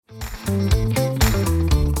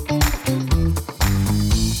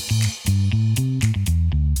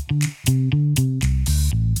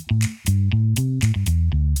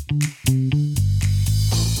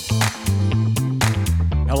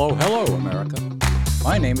Hello, America.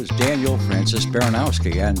 My name is Daniel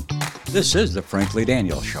Baranowski, and this is the Frankly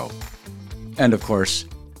Daniel Show. And of course,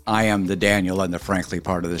 I am the Daniel and the Frankly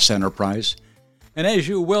part of this enterprise. And as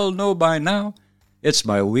you well know by now, it's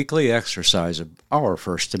my weekly exercise of our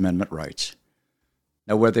First Amendment rights.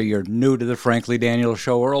 Now, whether you're new to the Frankly Daniel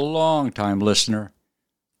Show or a long-time listener,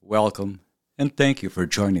 welcome, and thank you for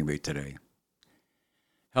joining me today.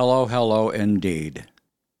 Hello, indeed.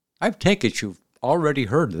 I take it you've already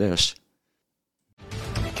heard this.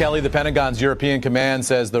 Kelly, the Pentagon's European command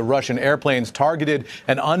says the Russian airplanes targeted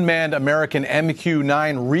an unmanned American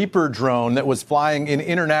MQ-9 Reaper drone that was flying in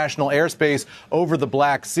international airspace over the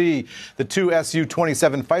Black Sea. The two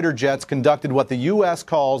Su-27 fighter jets conducted what the U.S.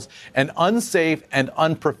 calls an unsafe and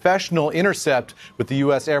unprofessional intercept with the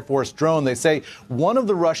U.S. Air Force drone. They say one of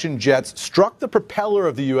the Russian jets struck the propeller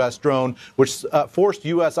of the U.S. drone, which forced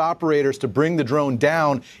U.S. operators to bring the drone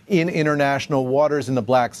down in international waters in the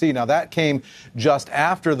Black Sea. Now, that came just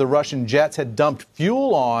after the Russian jets had dumped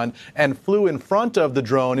fuel on and flew in front of the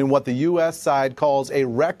drone in what the U.S. side calls a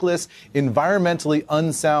reckless, environmentally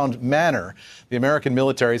unsound manner. The American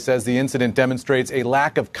military says the incident demonstrates a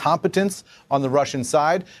lack of competence on the Russian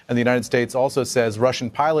side, and the United States also says Russian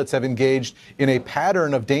pilots have engaged in a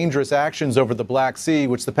pattern of dangerous actions over the Black Sea,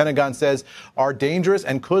 which the Pentagon says are dangerous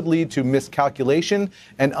and could lead to miscalculation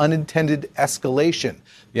and unintended escalation.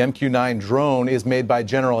 The MQ-9 drone is made by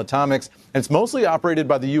General Atomics, and it's mostly operated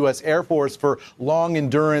by the U.S. Air Force for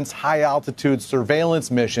long-endurance, high-altitude surveillance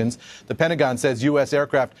missions. The Pentagon says U.S.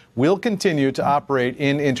 aircraft will continue to operate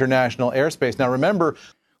in international airspace. Now, remember...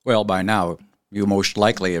 Well, by now, you most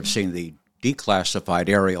likely have seen the declassified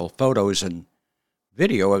aerial photos and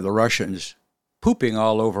video of the Russians pooping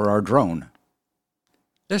all over our drone.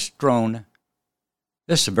 This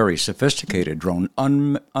is a very sophisticated drone,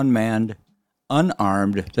 unmanned,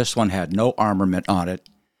 unarmed. This one had no armament on it.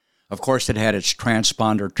 Of course, it had its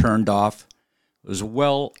transponder turned off. It was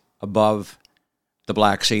well above the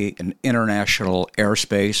Black Sea in international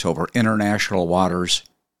airspace, over international waters.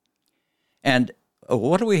 And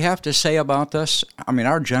what do we have to say about this? I mean,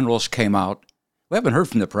 our generals came out. We haven't heard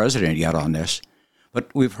from the president yet on this, but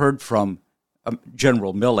we've heard from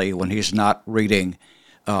General Milley when he's not reading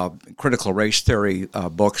critical race theory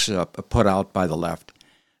books put out by the left,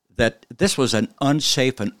 that this was an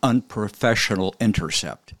unsafe and unprofessional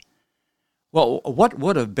intercept. Well, what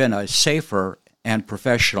would have been a safer and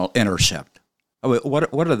professional intercept? I mean,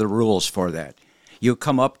 what are the rules for that? You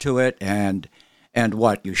come up to it and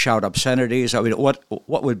what? You shout obscenities? I mean, what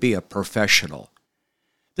would be a professional?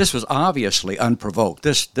 This was obviously unprovoked.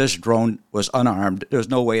 This drone was unarmed. There's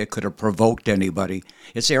no way it could have provoked anybody.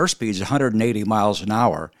 Its airspeed is 180 miles an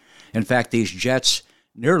hour. In fact, these jets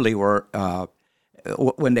nearly were,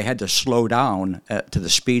 when they had to slow down to the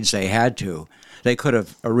speeds they had to, they could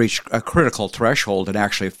have reached a critical threshold and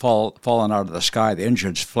actually fallen out of the sky. The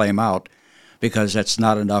engines flame out because that's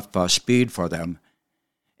not enough speed for them.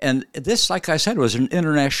 And this, like I said, was an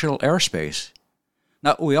international airspace.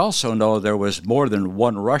 Now, we also know there was more than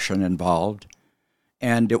one Russian involved,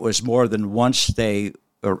 and it was more than once they,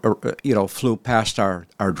 flew past our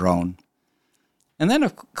drone. And then,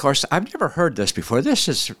 of course, I've never heard this before. This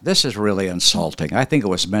is really insulting. I think it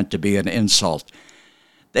was meant to be an insult.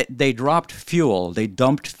 They dropped fuel. They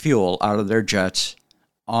dumped fuel out of their jets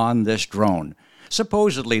on this drone,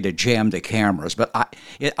 supposedly to jam the cameras. But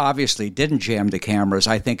it obviously didn't jam the cameras.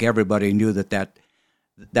 I think everybody knew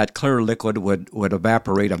that clear liquid would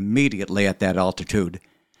evaporate immediately at that altitude.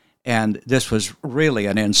 And this was really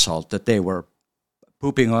an insult that they were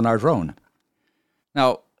pooping on our drone.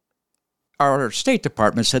 Now, our State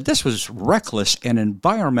Department said this was reckless and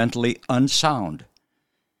environmentally unsound.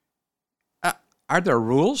 Are there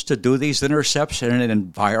rules to do these intercepts in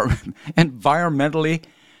an environmentally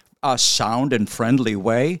sound and friendly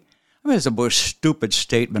way? I mean, it's the most stupid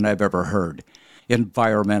statement I've ever heard.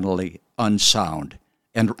 Environmentally unsound.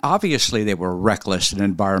 And obviously they were reckless and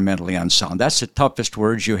environmentally unsound. That's the toughest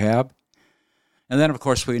words you have. And then, of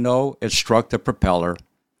course, we know it struck the propeller.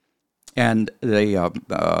 And the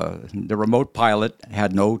remote pilot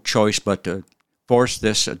had no choice but to force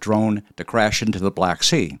this drone to crash into the Black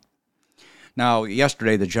Sea. Now,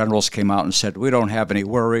 yesterday the generals came out and said, we don't have any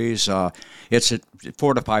worries. It's at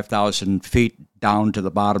 4,000 to 5,000 feet down to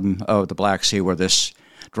the bottom of the Black Sea where this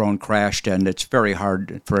drone crashed, and it's very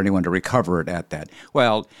hard for anyone to recover it at that.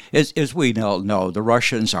 Well, as we know, the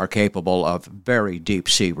Russians are capable of very deep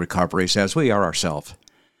sea recoveries, as we are ourselves.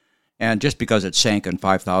 And just because it sank in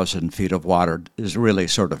 5,000 feet of water is really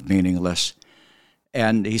sort of meaningless.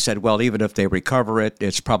 And he said, well, even if they recover it,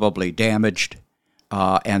 it's probably damaged,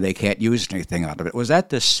 and they can't use anything out of it. Was that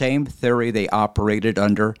the same theory they operated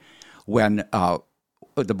under when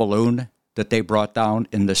the balloon that they brought down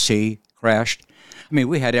in the sea crashed? I mean,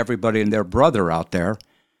 we had everybody and their brother out there,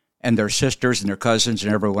 and their sisters and their cousins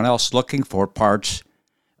and everyone else looking for parts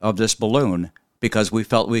of this balloon because we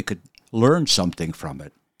felt we could learn something from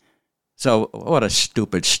it. So what a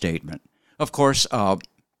stupid statement. Of course,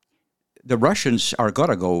 the Russians are going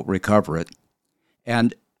to go recover it.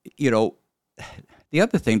 And, the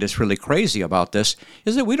other thing that's really crazy about this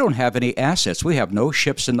is that we don't have any assets. We have no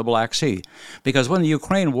ships in the Black Sea. Because when the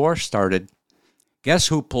Ukraine war started, guess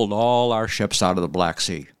who pulled all our ships out of the Black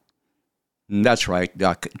Sea? And that's right,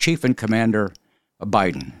 Chief and Commander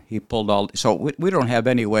Biden. He pulled all. So we don't have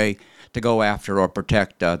any way to go after or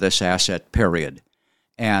protect this asset, period.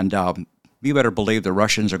 And you better believe the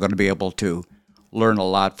Russians are going to be able to learn a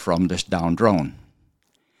lot from this downed drone.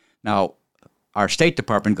 Now, our State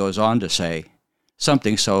Department goes on to say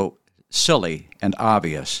something so silly and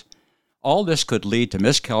obvious. All this could lead to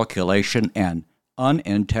miscalculation and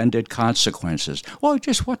unintended consequences. Well,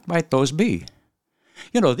 just what might those be?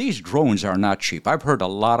 These drones are not cheap. I've heard a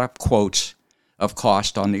lot of quotes of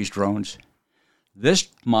cost on these drones. This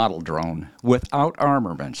model drone, without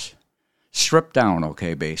armaments, stripped down,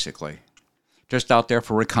 basically, just out there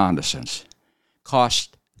for reconnaissance,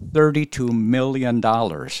 cost $32 million.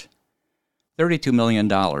 $32 million.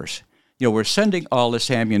 We're sending all this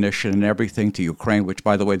ammunition and everything to Ukraine, which,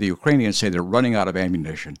 by the way, the Ukrainians say they're running out of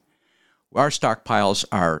ammunition. Our stockpiles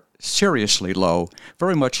are seriously low,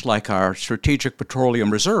 very much like our Strategic Petroleum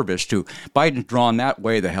Reserve is too. Biden's drawn that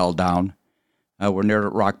way the hell down. We're near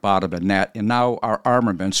rock bottom in that. And now our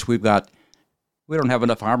armaments, we don't have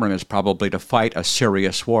enough armaments probably to fight a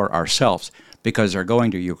serious war ourselves because they're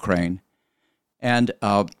going to Ukraine. And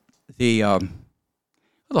the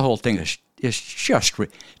whole thing is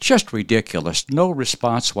just ridiculous. No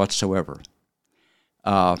response whatsoever.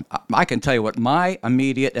 I can tell you what my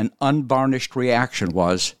immediate and unvarnished reaction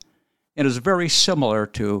was. It is very similar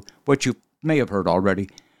to what you may have heard already.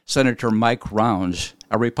 Senator Mike Rounds,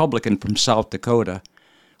 a Republican from South Dakota,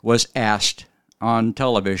 was asked on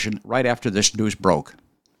television right after this news broke.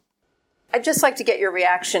 I'd just like to get your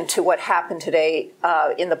reaction to what happened today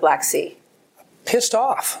in the Black Sea. Pissed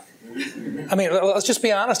off. I mean, let's just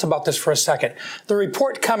be honest about this for a second. The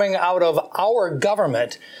report coming out of our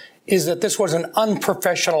government is that this was an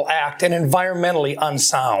unprofessional act and environmentally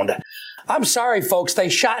unsound. I'm sorry, folks, they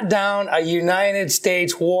shot down a United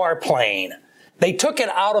States warplane. They took it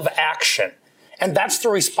out of action. And that's the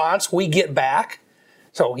response we get back.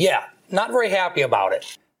 So, yeah, not very happy about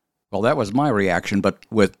it. Well, that was my reaction, but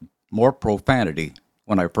with more profanity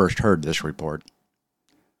when I first heard this report.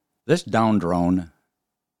 This down drone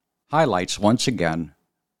highlights once again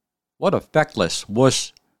what a feckless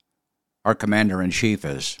wuss our commander-in-chief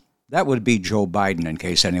is. That would be Joe Biden, in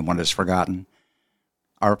case anyone has forgotten.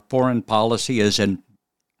 Our foreign policy is in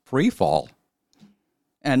free fall.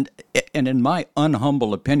 And in my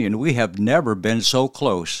unhumble opinion, we have never been so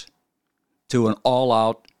close to an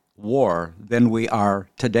all-out war than we are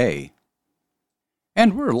today.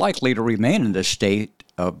 And we're likely to remain in this state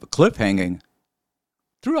of cliffhanging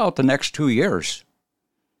throughout the next 2 years.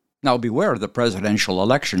 Now, beware of the presidential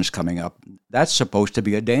elections coming up. That's supposed to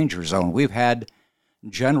be a danger zone. We've had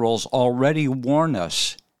generals already warn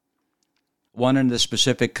us. One in the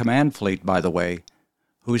Pacific Command Fleet, by the way,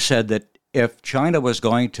 who said that if China was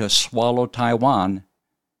going to swallow Taiwan,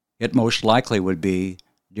 it most likely would be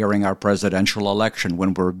during our presidential election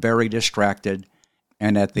when we're very distracted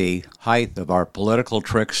and at the height of our political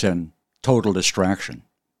tricks and total distraction.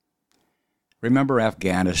 Remember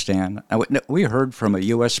Afghanistan? We heard from a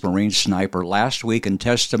U.S. Marine sniper last week in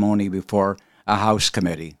testimony before a House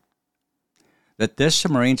committee that this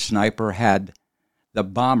Marine sniper had the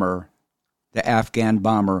bomber, the Afghan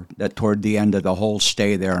bomber, that toward the end of the whole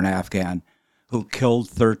stay there in Afghan, who killed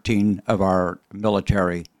 13 of our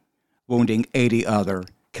military, wounding 80 other,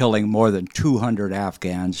 killing more than 200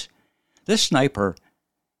 Afghans. This sniper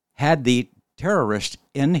had the terrorist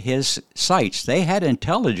in his sights. They had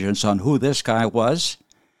intelligence on who this guy was.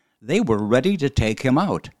 They were ready to take him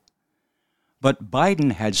out. But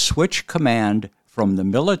Biden had switched command from the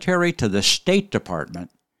military to the State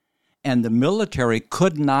Department, and the military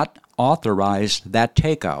could not authorize that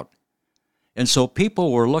takeout. And so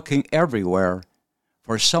people were looking everywhere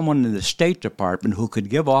for someone in the State Department who could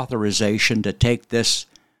give authorization to take this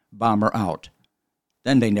bomber out.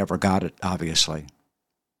 Then they never got it, obviously.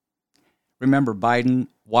 Remember, Biden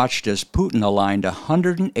watched as Putin aligned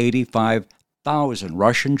 185,000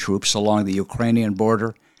 Russian troops along the Ukrainian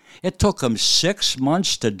border. It took him 6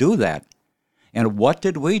 months to do that. And what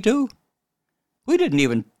did we do? We didn't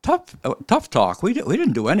even tough talk. We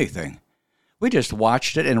didn't do anything. We just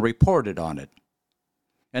watched it and reported on it.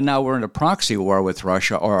 And now we're in a proxy war with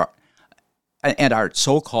Russia, and our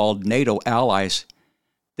so-called NATO allies.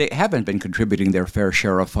 They haven't been contributing their fair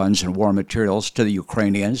share of funds and war materials to the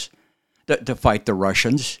Ukrainians to fight the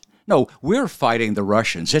Russians. No, we're fighting the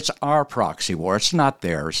Russians. It's our proxy war. It's not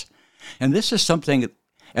theirs. And this is something,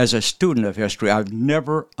 as a student of history, I've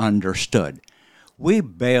never understood. We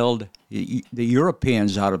bailed the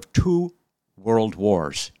Europeans out of 2 world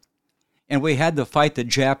wars. And we had to fight the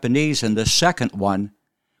Japanese in the second one,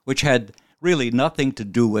 which had really nothing to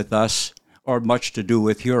do with us or much to do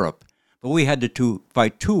with Europe. But we had to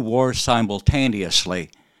fight 2 wars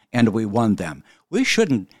simultaneously, and we won them. We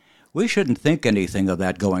shouldn't think anything of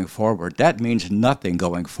that going forward. That means nothing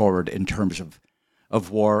going forward in terms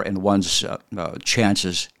of war and one's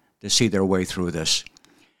chances to see their way through this.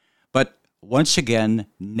 But once again,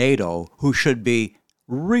 NATO, who should be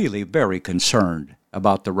really very concerned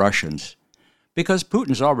about the Russians, because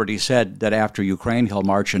Putin's already said that after Ukraine he'll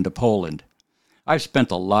march into Poland. I've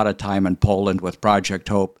spent a lot of time in Poland with Project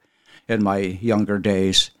Hope in my younger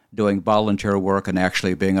days, doing volunteer work and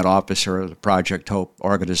actually being an officer of the Project Hope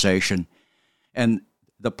organization. And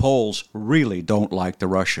the Poles really don't like the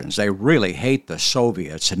Russians. They really hate the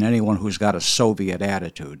Soviets and anyone who's got a Soviet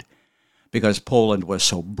attitude, because Poland was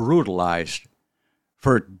so brutalized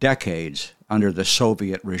for decades under the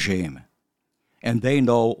Soviet regime. And they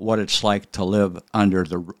know what it's like to live under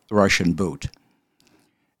the Russian boot.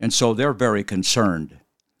 And so they're very concerned.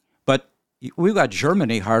 But we've got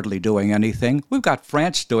Germany hardly doing anything. We've got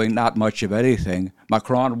France doing not much of anything.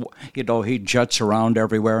 Macron, he juts around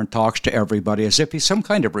everywhere and talks to everybody as if he's some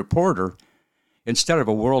kind of reporter instead of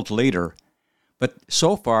a world leader. But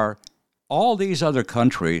so far, all these other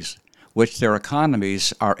countries, which their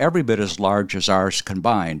economies are every bit as large as ours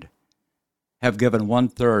combined, have given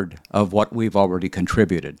 1/3 of what we've already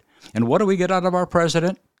contributed. And what do we get out of our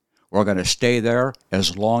president? We're going to stay there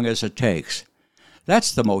as long as it takes.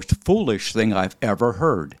 That's the most foolish thing I've ever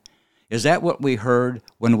heard. Is that what we heard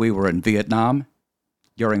when we were in Vietnam?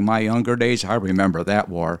 During my younger days, I remember that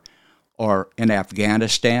war. Or in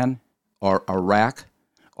Afghanistan, or Iraq,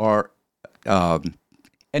 or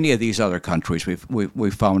any of these other countries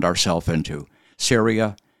we've found ourselves into.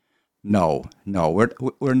 Syria? No,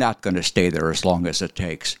 we're not going to stay there as long as it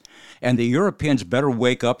takes. And the Europeans better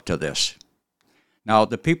wake up to this. Now,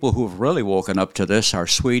 the people who've really woken up to this are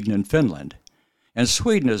Sweden and Finland. And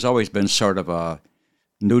Sweden has always been sort of a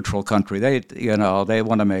neutral country. They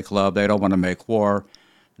want to make love. They don't want to make war.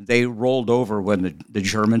 They rolled over when the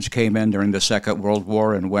Germans came in during the Second World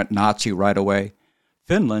War and went Nazi right away.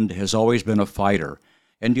 Finland has always been a fighter.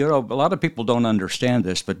 And, a lot of people don't understand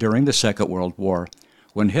this, but during the Second World War,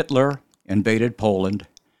 when Hitler invaded Poland,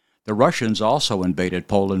 the Russians also invaded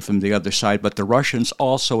Poland from the other side, but the Russians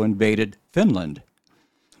also invaded Finland.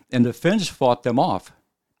 And the Finns fought them off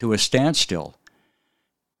to a standstill.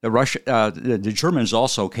 The Germans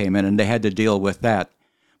also came in, and they had to deal with that.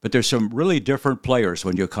 But there's some really different players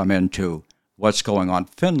when you come into what's going on.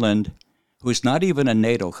 Finland, who's not even a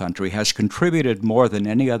NATO country, has contributed more than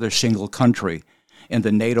any other single country in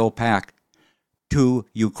the NATO pact to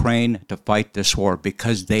Ukraine to fight this war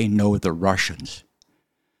because they know the Russians.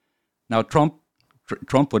 Now, Trump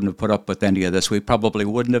wouldn't have put up with any of this. We probably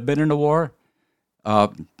wouldn't have been in a war,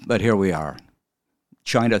 but here we are.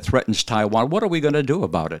 China threatens Taiwan. What are we going to do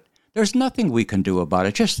about it? There's nothing we can do about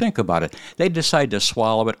it. Just think about it. They decide to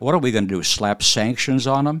swallow it. What are we going to do, slap sanctions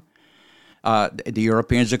on them? The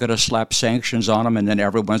Europeans are going to slap sanctions on them, and then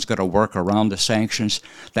everyone's going to work around the sanctions.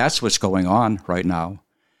 That's what's going on right now.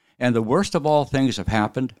 And the worst of all things have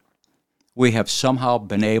happened. We have somehow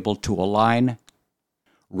been able to align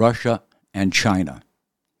Russia and China.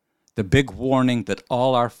 The big warning that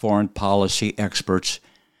all our foreign policy experts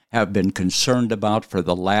have been concerned about for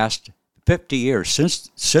the last 50 years,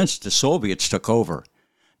 since the Soviets took over.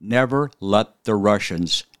 Never let the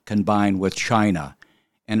Russians combine with China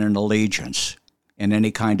in an allegiance, in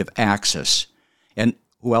any kind of axis. And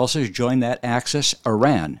who else has joined that axis?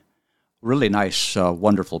 Iran. Really nice,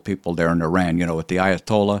 wonderful people there in Iran, with the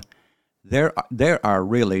Ayatollah. They are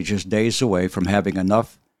really just days away from having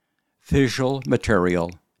enough fissile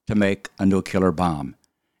material to make a nuclear bomb.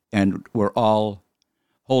 And we're all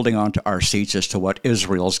holding on to our seats as to what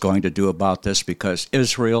Israel's going to do about this, because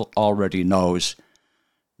Israel already knows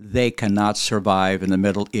they cannot survive in the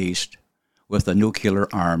Middle East with a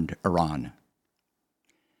nuclear-armed Iran.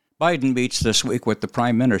 Biden meets this week with the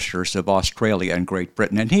prime ministers of Australia and Great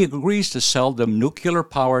Britain, and he agrees to sell them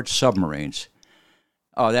nuclear-powered submarines.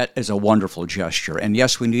 Oh, that is a wonderful gesture. And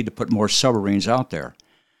yes, we need to put more submarines out there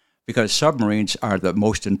because submarines are the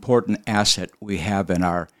most important asset we have in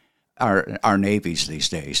our navies these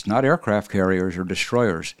days. Not aircraft carriers or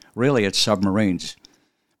destroyers. Really, it's submarines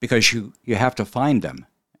because you have to find them,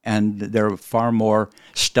 and they're far more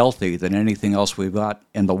stealthy than anything else we've got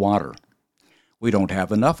in the water. We don't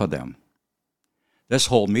have enough of them. This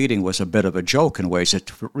whole meeting was a bit of a joke in ways.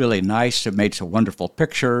 It's really nice. It made some wonderful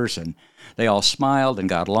pictures, and they all smiled and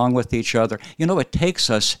got along with each other. You know, it takes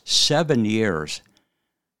us 7 years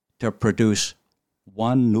to produce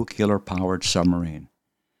one nuclear-powered submarine.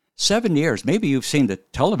 7 years. Maybe you've seen the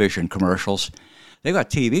television commercials. They've got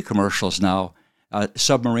TV commercials now,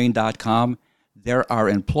 submarine.com. There are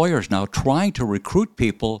employers now trying to recruit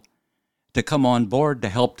people to come on board to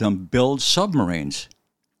help them build submarines.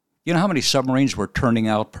 You know how many submarines we're turning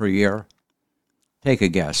out per year? Take a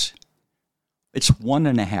guess. It's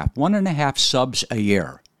 1.5 subs a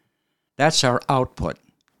year. That's our output,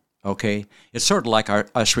 okay? It's sort of like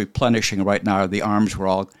us replenishing right now the arms we're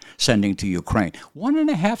all sending to Ukraine.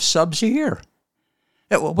 1.5 subs a year.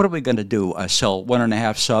 What are we going to do? Sell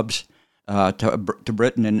 1.5 subs to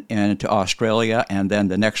Britain and to Australia, and then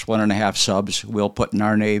the next 1.5 subs we'll put in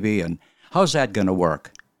our Navy? And how's that going to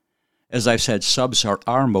work? As I've said, subs are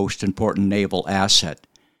our most important naval asset.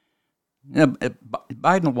 You know,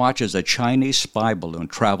 Biden watches a Chinese spy balloon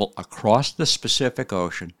travel across the Pacific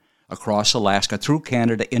Ocean, across Alaska, through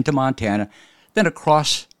Canada, into Montana, then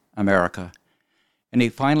across America. And he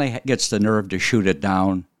finally gets the nerve to shoot it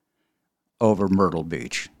down over Myrtle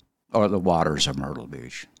Beach, or the waters of Myrtle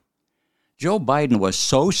Beach. Joe Biden was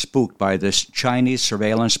so spooked by this Chinese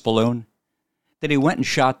surveillance balloon that he went and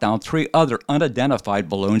shot down 3 other unidentified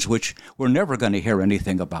balloons, which we're never going to hear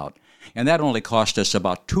anything about. And that only cost us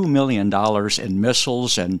about $2 million in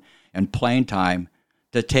missiles and plane time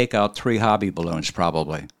to take out 3 hobby balloons,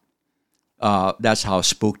 probably. That's how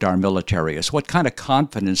spooked our military is. What kind of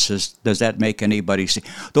confidence does that make anybody see?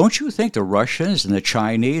 Don't you think the Russians and the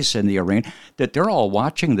Chinese and the Iranians, that they're all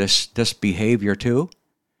watching this behavior too?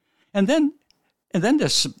 And then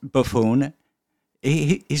this buffoon,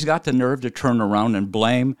 he's got the nerve to turn around and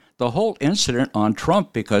blame the whole incident on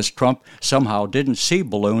Trump because Trump somehow didn't see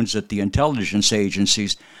balloons that the intelligence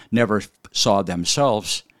agencies never saw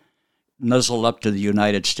themselves nuzzle up to the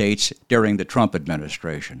United States during the Trump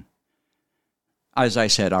administration. As I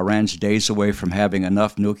said, Iran's days away from having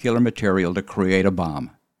enough nuclear material to create a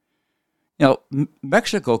bomb. You know,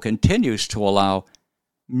 Mexico continues to allow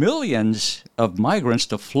millions of migrants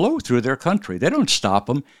to flow through their country. They don't stop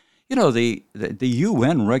them. You know, the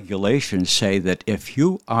UN regulations say that if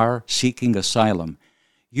you are seeking asylum,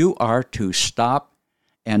 you are to stop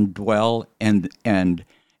and dwell and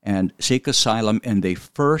seek asylum in the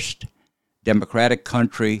first democratic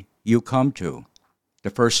country you come to, the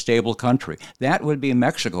first stable country. That would be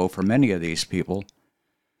Mexico for many of these people.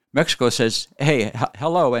 Mexico says, hey,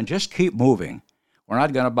 hello, and just keep moving. We're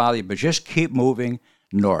not going to bother you, but just keep moving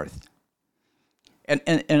north. And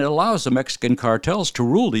it allows the Mexican cartels to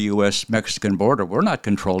rule the U.S.-Mexican border. We're not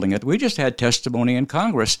controlling it. We just had testimony in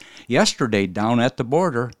Congress yesterday down at the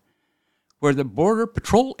border where the Border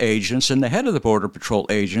Patrol agents and the head of the Border Patrol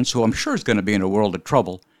agents, who I'm sure is going to be in a world of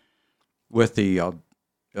trouble with the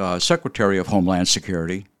Secretary of Homeland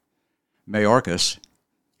Security, Mayorkas,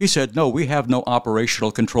 he said, no, we have no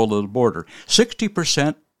operational control of the border.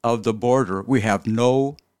 60% of the border we have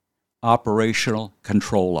no operational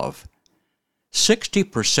control of.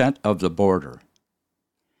 60% of the border.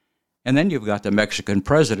 And then you've got the Mexican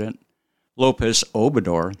president, Lopez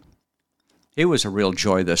Obrador. He was a real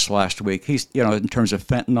joy this last week. He's, you know, in terms of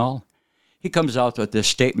fentanyl, he comes out with this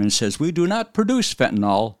statement and says, we do not produce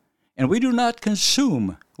fentanyl and we do not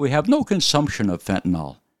consume. We have no consumption of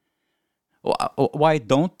fentanyl. Why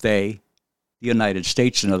don't they, the United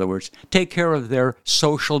States in other words, take care of their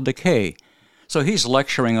social decay? So he's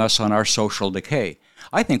lecturing us on our social decay.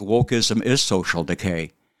 I think wokeism is social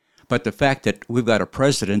decay. But the fact that we've got a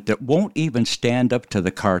president that won't even stand up to the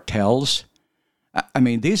cartels, I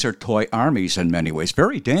mean, these are toy armies in many ways.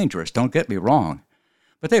 Very dangerous, don't get me wrong.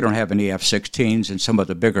 But they don't have any F-16s and some of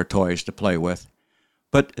the bigger toys to play with.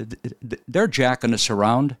 But they're jacking us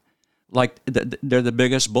around like they're the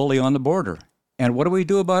biggest bully on the border. And what do we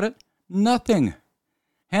do about it? Nothing.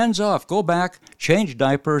 Hands off. Go back, change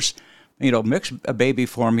diapers, you know, mix a baby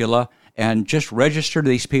formula, and just register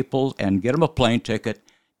these people and get them a plane ticket.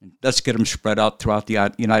 Let's get them spread out throughout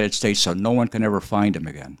the United States so no one can ever find them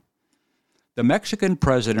again. The Mexican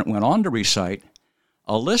president went on to recite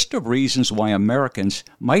a list of reasons why Americans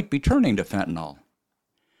might be turning to fentanyl,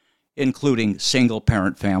 including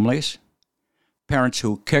single-parent families, parents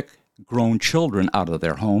who kick grown children out of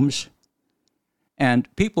their homes,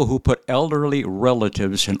 and people who put elderly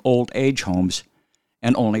relatives in old age homes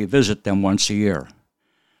and only visit them once a year.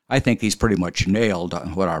 I think he's pretty much nailed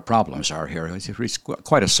what our problems are here. He's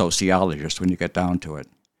quite a sociologist when you get down to it.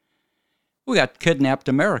 We got kidnapped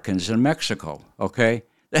Americans in Mexico, okay?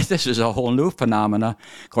 This is a whole new phenomena.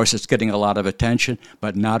 Of course, it's getting a lot of attention,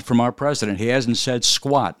 but not from our president. He hasn't said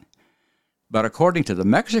squat. But according to the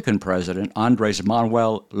Mexican president, Andres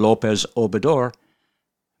Manuel Lopez Obrador,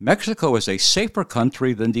 Mexico is a safer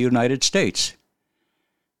country than the United States.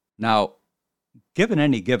 Now, given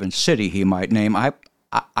any given city he might name,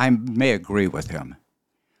 I may agree with him.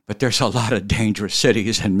 But there's a lot of dangerous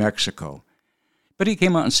cities in Mexico. But he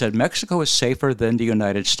came out and said Mexico is safer than the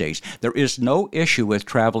United States. There is no issue with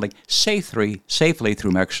traveling safely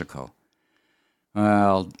through Mexico.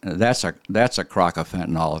 Well, that's a crock of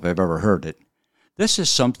fentanyl if I've ever heard it. This is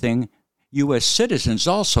something U.S. citizens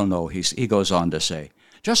also know, he goes on to say.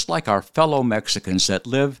 Just like our fellow Mexicans that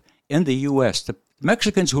live in the U.S., the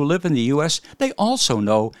Mexicans who live in the U.S., they also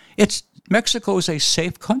know Mexico is a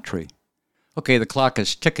safe country. Okay, the clock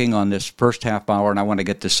is ticking on this first half hour, and I want to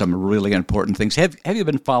get to some really important things. Have you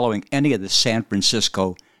been following any of the San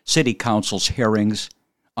Francisco City Council's hearings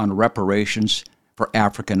on reparations for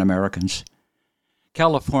African Americans?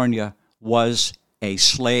 California was a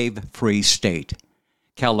slave-free state.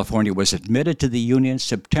 California was admitted to the Union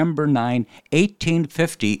September 9,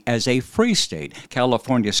 1850 as a free state.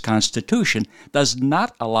 California's Constitution does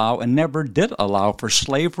not allow and never did allow for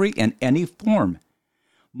slavery in any form.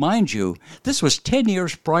 Mind you, this was 10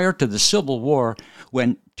 years prior to the Civil War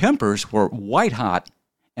when tempers were white hot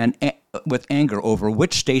and with anger over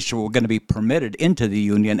which states were going to be permitted into the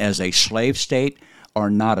Union as a slave state or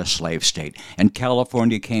not a slave state. And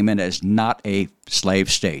California came in as not a slave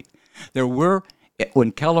state.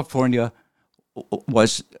 When California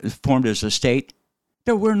was formed as a state,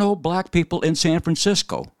 there were no black people in San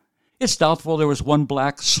Francisco. It's doubtful there was one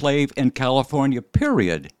black slave in California,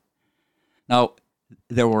 period. Now,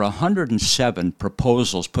 there were 107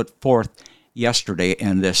 proposals put forth yesterday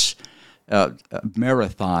in this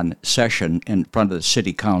marathon session in front of the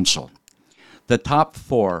City Council. The top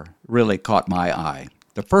four really caught my eye.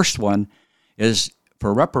 The first one is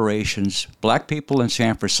for reparations. Black people in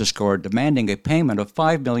San Francisco are demanding a payment of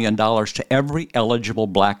 $5 million to every eligible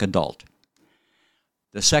black adult.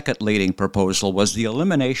 The second leading proposal was the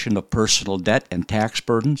elimination of personal debt and tax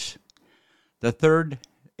burdens. The third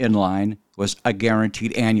in line was a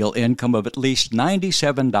guaranteed annual income of at least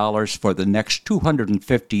 $97 for the next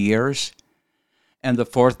 250 years. And the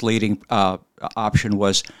fourth leading option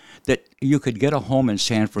was that you could get a home in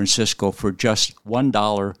San Francisco for just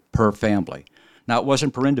 $1 per family. Now, it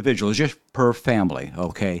wasn't per individual, it was just per family,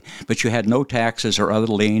 okay? But you had no taxes or other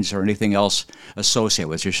liens or anything else associated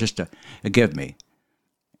with it. It's just a give me.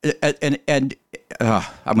 And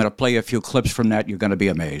I'm going to play a few clips from that. You're going to be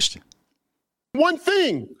amazed. One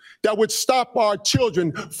thing that would stop our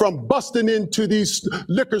children from busting into these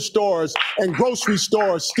liquor stores and grocery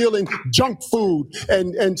stores, stealing junk food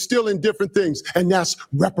and stealing different things, and that's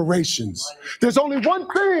reparations. There's only one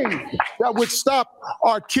thing that would stop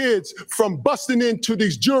our kids from busting into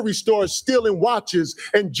these jewelry stores, stealing watches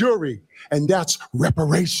and jewelry, and that's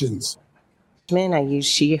reparations. I use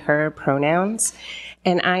she, her pronouns,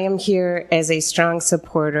 and I am here as a strong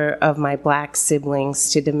supporter of my Black siblings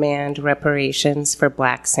to demand reparations for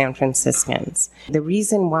Black San Franciscans. The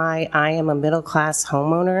reason why I am a middle-class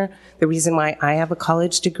homeowner, the reason why I have a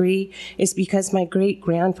college degree, is because my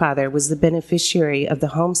great-grandfather was the beneficiary of the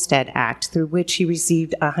Homestead Act, through which he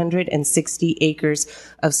received 160 acres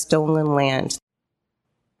of stolen land.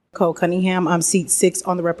 Cole Cunningham, I'm seat 6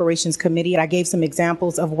 on the Reparations Committee. I gave some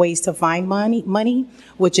examples of ways to find money,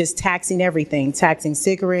 which is taxing everything, taxing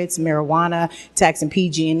cigarettes, marijuana, taxing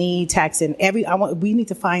PG&E, taxing we need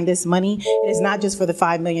to find this money. It is not just for the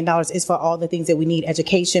 $5 million, it's for all the things that we need,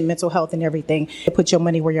 education, mental health, and everything. Put your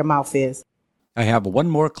money where your mouth is. I have one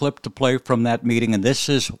more clip to play from that meeting, and this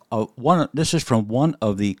is from one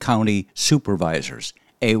of the county supervisors,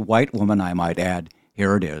 a white woman, I might add.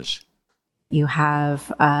 Here it is. You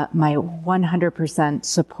have my 100%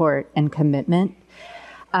 support and commitment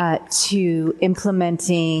to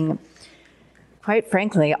implementing, quite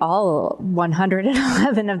frankly, all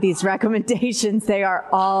 111 of these recommendations. They are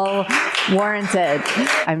all warranted.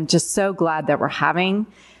 I'm just so glad that we're having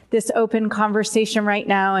this open conversation right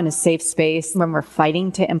now in a safe space when we're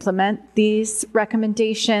fighting to implement these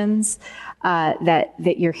recommendations.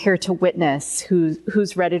 that you're here to witness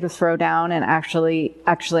who's ready to throw down and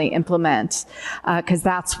actually implement, because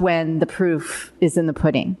that's when the proof is in the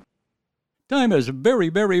pudding. Time is very,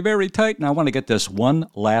 very, very tight, and I want to get this one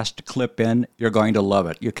last clip in. You're going to love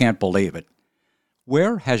it. You can't believe it.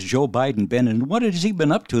 Where has Joe Biden been, and what has he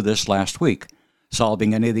been up to this last week?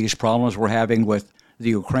 Solving any of these problems we're having with the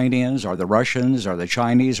Ukrainians or the Russians or the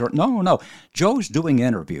Chinese? No. Joe's doing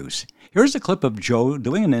interviews. Here's a clip of Joe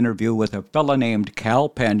doing an interview with a fella named Cal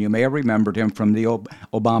Penn. You may have remembered him from the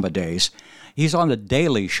Obama days. He's on the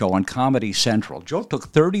Daily Show on Comedy Central. Joe took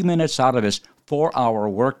 30 minutes out of his 4-hour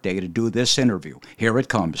workday to do this interview. Here it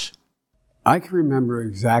comes. I can remember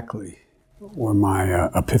exactly where my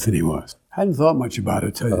epiphany was. I hadn't thought much about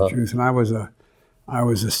it, to tell you the truth, and I was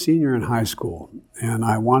a senior in high school, and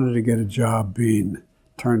I wanted to get a job being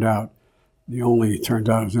turned out I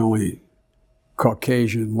was the only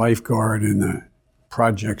Caucasian lifeguard in the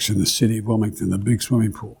projects in the city of Wilmington, the big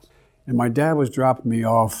swimming pools. And my dad was dropping me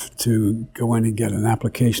off to go in and get an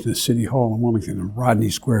application at City Hall in Wilmington, in Rodney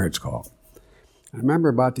Square it's called. I remember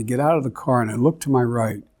about to get out of the car, and I looked to my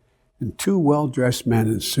right, and two well-dressed men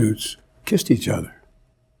in suits kissed each other.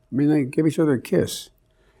 I mean, they gave each other a kiss.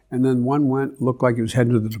 And then one looked like he was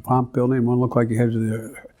heading to the DuPont building, and one looked like he headed to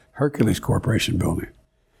the Hercules Corporation building.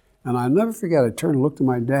 And I'll never forget, I turned and looked at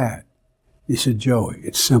my dad. He said, "Joey,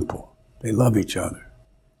 it's simple. They love each other.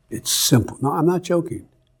 It's simple." No, I'm not joking.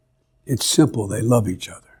 It's simple. They love each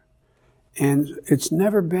other. And it's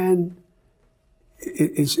never been,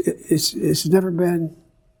 it's just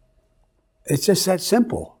that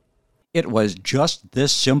simple. It was just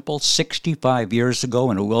this simple 65 years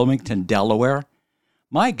ago in Wilmington, Delaware.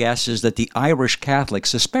 My guess is that the Irish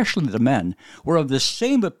Catholics, especially the men, were of the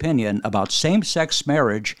same opinion about same-sex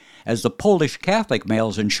marriage as the Polish Catholic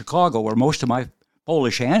males in Chicago, where most of my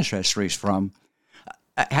Polish ancestry is from,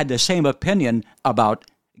 had the same opinion about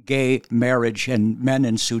gay marriage and men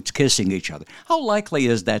in suits kissing each other. How likely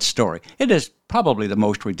is that story? It is probably the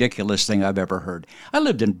most ridiculous thing I've ever heard. I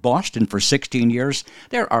lived in Boston for 16 years.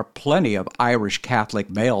 There are plenty of Irish Catholic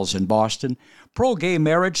males in Boston. Pro-gay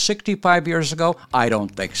marriage 65 years ago? I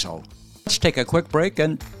don't think so. Let's take a quick break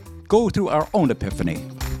and go through our own epiphany.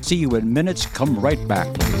 See you in minutes. Come right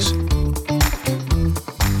back, please.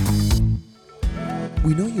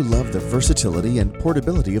 We know you love the versatility and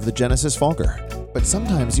portability of the Genesis Fogger, but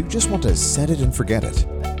sometimes you just want to set it and forget it.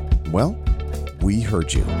 Well, we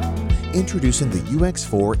heard you. Introducing the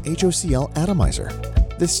UX4 HOCL Atomizer.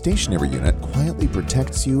 This stationary unit quietly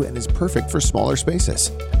protects you and is perfect for smaller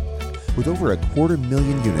spaces. With over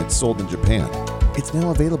 250,000 units sold in Japan, it's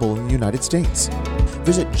now available in the United States.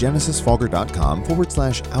 Visit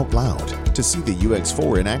genesisfogger.com/outloud to see the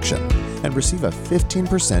UX4 in action and receive a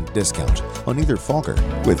 15% discount on either Fogger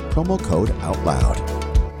with promo code OUTLOUD.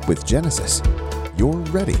 With Genesis, you're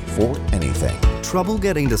ready for anything. Trouble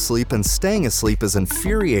getting to sleep and staying asleep is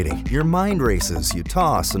infuriating. Your mind races, you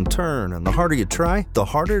toss and turn, and the harder you try, the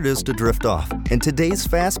harder it is to drift off. And today's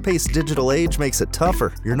fast-paced digital age makes it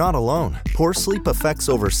tougher. You're not alone. Poor sleep affects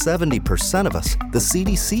over 70% of us. The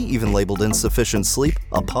CDC even labeled insufficient sleep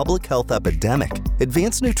a public health epidemic.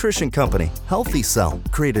 Advanced nutrition company Healthy Cell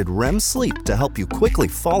created REM sleep to help you quickly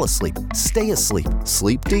fall asleep, stay asleep,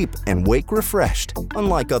 sleep deep, and wake refreshed.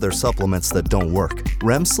 Unlike other supplements that don't work,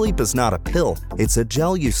 REM sleep is not a pill. It's a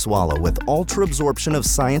gel you swallow with ultra-absorption of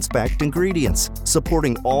science-backed ingredients,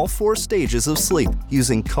 supporting all 4 stages of sleep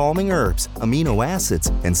using calming herbs, amino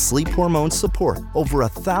acids, and sleep hormone support. Over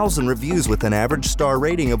 1,000 reviews with an average star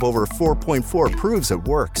rating of over 4.4 proves it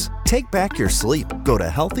works. Take back your sleep. Go to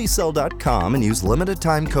healthycell.com and use limited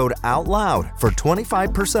time code OUTLOUD for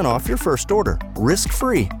 25% off your first order.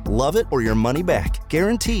 Risk-free. Love it or your money back.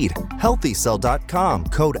 Guaranteed. Healthycell.com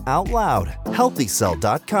code OUTLOUD.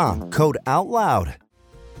 Healthycell.com code OUTLOUD.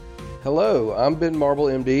 Hello, I'm Ben Marble,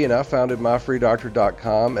 MD, and I founded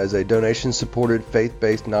MyFreeDoctor.com as a donation-supported,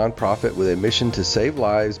 faith-based nonprofit with a mission to save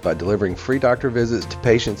lives by delivering free doctor visits to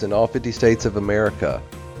patients in all 50 states of America.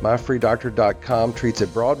 MyFreeDoctor.com treats a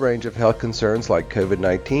broad range of health concerns like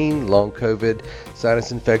COVID-19, long COVID,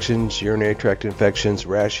 sinus infections, urinary tract infections,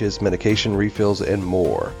 rashes, medication refills, and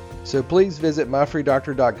more. So please visit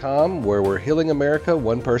MyFreeDoctor.com, where we're healing America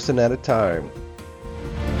one person at a time.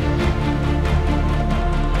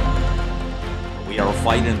 We are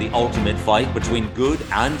fighting the ultimate fight between good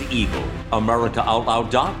and evil.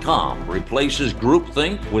 AmericaOutloud.com replaces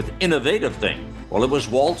groupthink with innovative think. Well, it was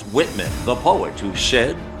Walt Whitman, the poet, who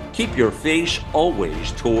said, "Keep your face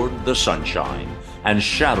always toward the sunshine, and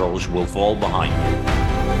shadows will fall behind you."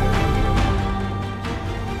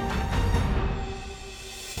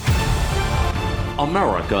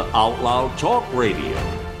 America Out Loud Talk Radio.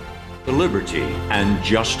 liberty, and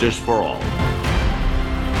justice for all.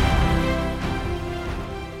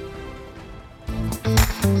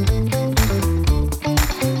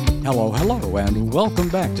 Hello, and welcome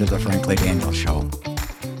back to the Frankly Daniel Show.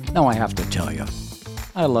 Now, I have to tell you,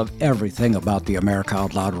 I love everything about the America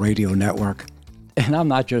Out Loud radio network. And I'm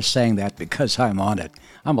not just saying that because I'm on it.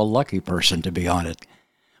 I'm a lucky person to be on it.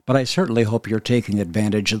 But I certainly hope you're taking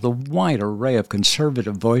advantage of the wide array of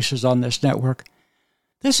conservative voices on this network.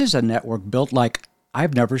 This is a network built like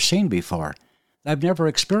I've never seen before. I've never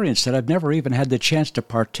experienced it. I've never even had the chance to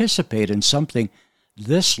participate in something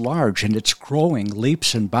this large, and it's growing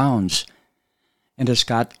leaps and bounds. And it's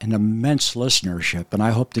got an immense listenership, and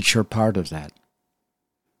I hope that you're part of that.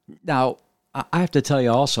 Now, I have to tell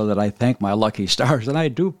you also that I thank my lucky stars, and I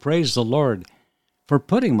do praise the Lord for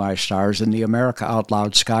putting my stars in the America Out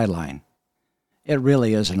Loud skyline. It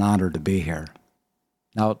really is an honor to be here.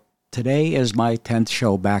 Now, today is my 10th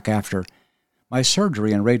show back after my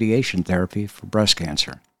surgery and radiation therapy for breast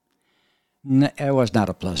cancer. It was not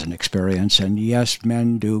a pleasant experience, and yes,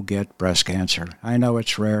 men do get breast cancer. I know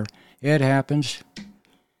it's rare. It happens.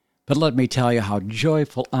 But let me tell you how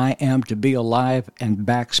joyful I am to be alive and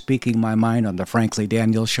back speaking my mind on the Frankly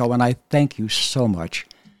Daniel Show, and I thank you so much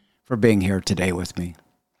for being here today with me.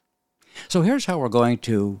 So here's how we're going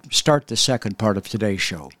to start the second part of today's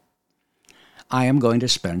show. I am going to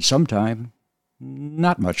spend some time,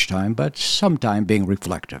 not much time, but some time being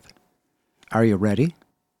reflective. Are you ready?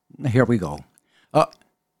 Here we go. I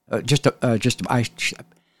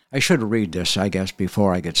should read this, I guess,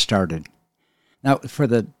 before I get started. Now, for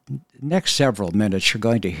the next several minutes, you're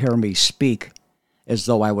going to hear me speak as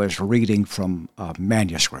though I was reading from a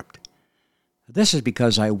manuscript. This is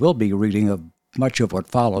because I will be reading much of what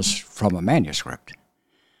follows from a manuscript.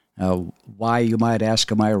 Why, you might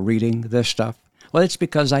ask, am I reading this stuff? Well, it's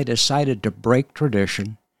because I decided to break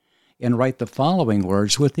tradition and write the following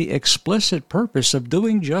words with the explicit purpose of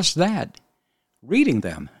doing just that, reading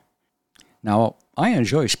them. Now, I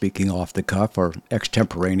enjoy speaking off the cuff or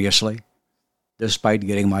extemporaneously, despite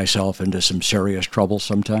getting myself into some serious trouble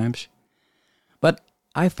sometimes. But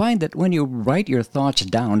I find that when you write your thoughts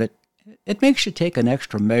down, it makes you take an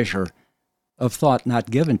extra measure of thought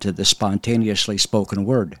not given to the spontaneously spoken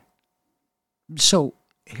word. So,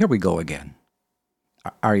 here we go again.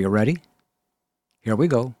 Are you ready? Here we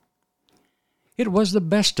go. It was the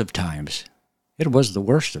best of times. It was the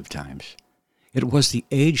worst of times. It was the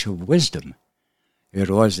age of wisdom. It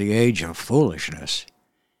was the age of foolishness.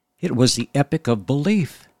 It was the epoch of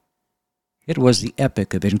belief. It was the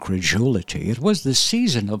epoch of incredulity. It was the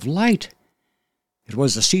season of light. It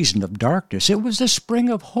was the season of darkness. It was the spring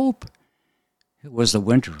of hope. It was the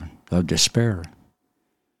winter of despair.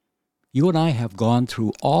 You and I have gone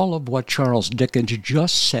through all of what Charles Dickens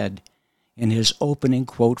just said in his opening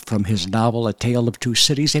quote from his novel A Tale of Two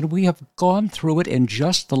Cities, and we have gone through it in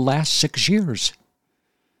just the last 6 years.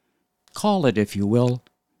 Call it, if you will,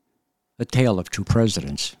 A Tale of Two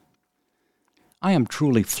Presidents. I am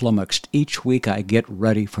truly flummoxed each week I get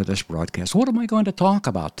ready for this broadcast. What am I going to talk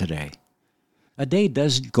about today? A day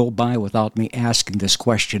doesn't go by without me asking this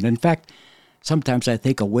question. In fact, sometimes I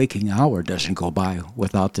think a waking hour doesn't go by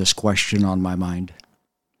without this question on my mind.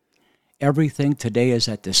 Everything today is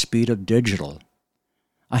at the speed of digital.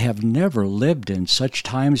 I have never lived in such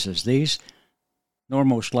times as these, nor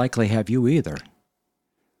most likely have you either.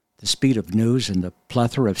 The speed of news and the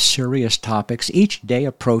plethora of serious topics each day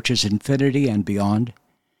approaches infinity and beyond.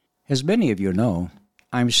 As many of you know,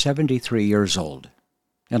 I'm 73 years old,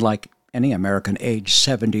 and like any American aged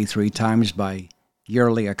 73 times by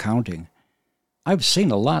yearly accounting, I've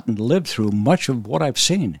seen a lot and lived through much of what I've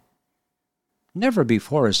seen. Never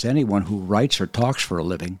before has anyone who writes or talks for a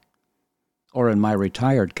living, or in my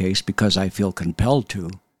retired case because I feel compelled to,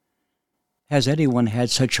 has anyone had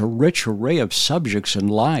such a rich array of subjects and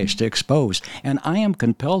lies to expose, and I am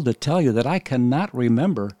compelled to tell you that I cannot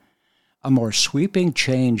remember a more sweeping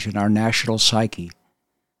change in our national psyche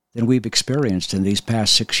than we've experienced in these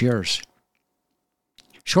past 6 years.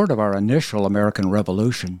 Short of our initial American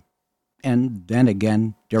Revolution, and then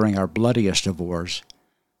again during our bloodiest of wars,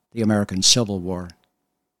 the American Civil War,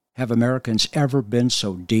 have Americans ever been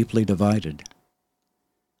so deeply divided?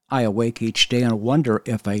 I awake each day and wonder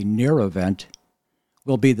if a near event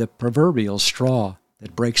will be the proverbial straw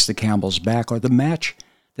that breaks the camel's back, or the match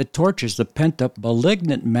that torches the pent-up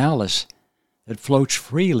malignant malice that floats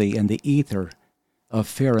freely in the ether of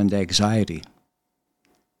fear and anxiety.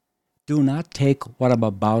 Do not take what I'm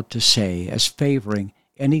about to say as favoring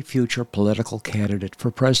any future political candidate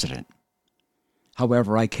for president.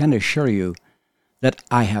 However, I can assure you that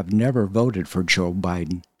I have never voted for Joe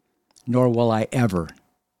Biden, nor will I ever,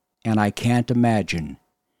 And I can't imagine,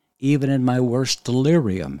 even in my worst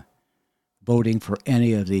delirium, voting for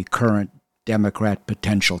any of the current Democrat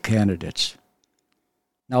potential candidates.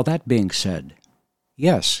 Now, that being said,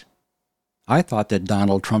 yes, I thought that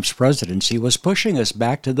Donald Trump's presidency was pushing us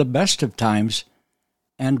back to the best of times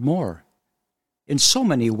and more. In so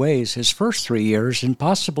many ways, his first 3 years, and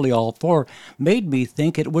possibly all 4, made me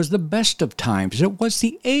think it was the best of times. It was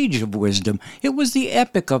the age of wisdom. It was the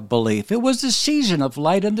epoch of belief. It was the season of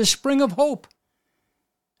light and the spring of hope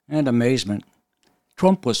and amazement.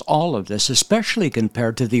 Trump was all of this, especially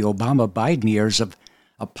compared to the Obama-Biden years of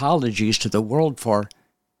apologies to the world for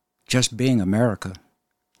just being America.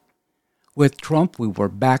 With Trump, we were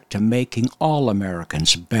back to making all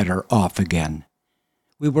Americans better off again.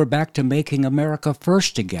 We were back to making America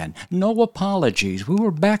first again. No apologies. We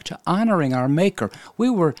were back to honoring our Maker.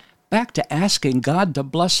 We were back to asking God to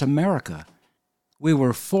bless America. We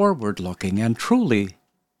were forward-looking, and truly,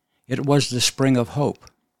 it was the spring of hope.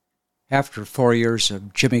 After 4 years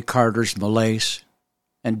of Jimmy Carter's malaise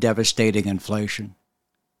and devastating inflation,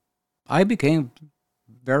 I became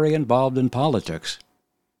very involved in politics.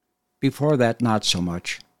 Before that, not so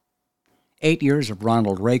much. 8 years of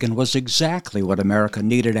Ronald Reagan was exactly what America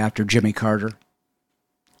needed after Jimmy Carter.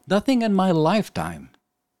 Nothing in my lifetime,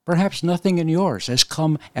 perhaps nothing in yours, has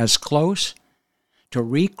come as close to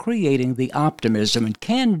recreating the optimism and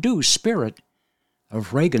can-do spirit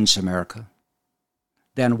of Reagan's America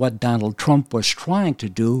than what Donald Trump was trying to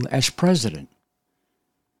do as president.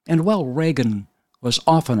 And while Reagan was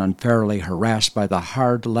often unfairly harassed by the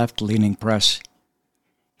hard left-leaning press,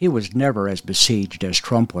 he was never as besieged as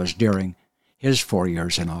Trump was during his 4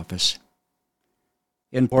 years in office.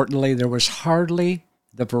 Importantly, there was hardly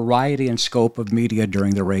the variety and scope of media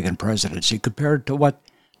during the Reagan presidency compared to what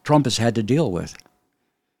Trump has had to deal with.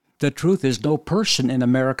 The truth is, no person in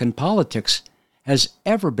American politics has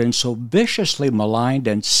ever been so viciously maligned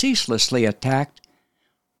and ceaselessly attacked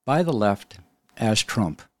by the left as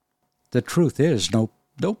Trump. The truth is, no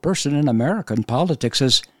person in American politics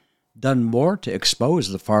has done more to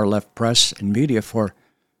expose the far-left press and media for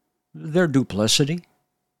their duplicity,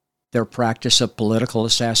 their practice of political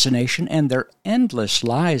assassination, and their endless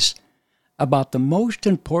lies about the most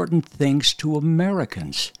important things to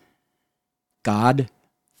Americans: God,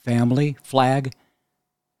 family, flag,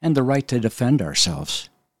 and the right to defend ourselves.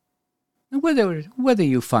 Whether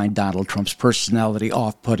you find Donald Trump's personality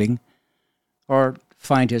off-putting or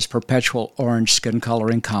find his perpetual orange skin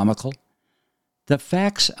coloring comical, the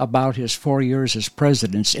facts about his 4 years as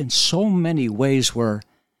president in so many ways were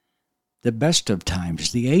the best of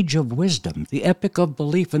times, the age of wisdom, the epoch of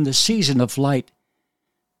belief, and the season of light,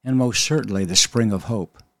 and most certainly the spring of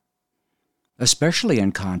hope. Especially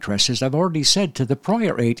in contrast, as I've already said, to the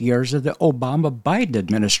prior 8 years of the Obama-Biden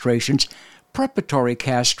administration's preparatory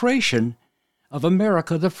castration of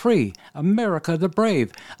America the free, America the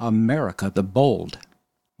brave, America the bold.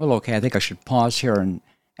 Well, okay, I think I should pause here and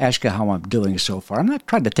ask you how I'm doing so far. I'm not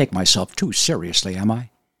trying to take myself too seriously, am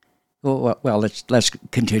I? Well, let's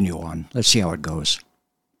continue on. Let's see how it goes.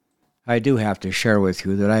 I do have to share with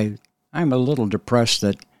you that I'm a little depressed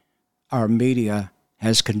that our media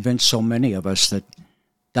has convinced so many of us that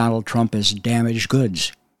Donald Trump is damaged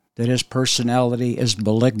goods, that his personality is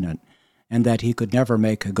malignant, and that he could never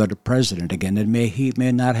make a good president again, and he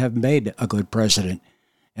may not have made a good president,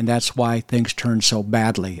 and that's why things turned so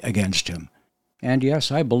badly against him. And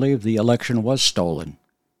yes, I believe the election was stolen.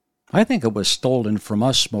 I think it was stolen from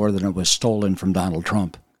us more than it was stolen from Donald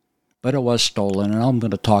Trump. But it was stolen, and I'm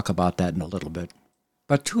going to talk about that in a little bit.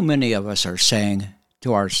 But too many of us are saying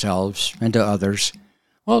to ourselves and to others,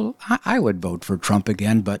 well, I would vote for Trump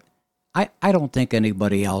again, but I don't think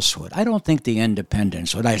anybody else would. I don't think the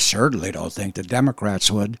independents would. I certainly don't think the Democrats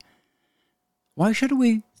would. Why should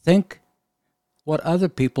we think what other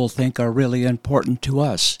people think are really important to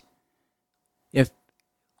us? If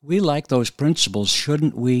we like those principles,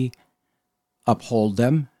 shouldn't we uphold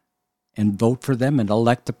them and vote for them and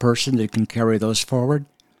elect the person that can carry those forward?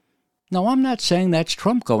 No, I'm not saying that's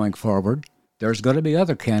Trump going forward. There's going to be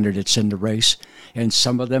other candidates in the race, and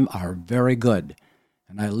some of them are very good.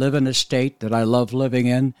 And I live in a state that I love living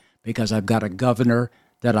in because I've got a governor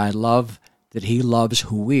that I love, that he loves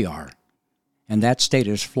who we are. And that state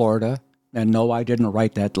is Florida. And no, I didn't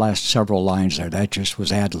write that last several lines there. That just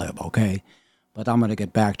was ad lib, okay? But I'm going to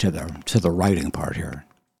get back to the writing part here.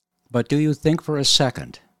 But do you think for a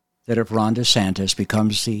second that if Ron DeSantis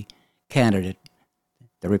becomes the candidate,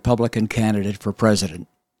 the Republican candidate for president,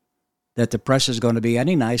 that the press is going to be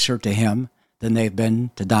any nicer to him than they've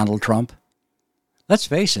been to Donald Trump? Let's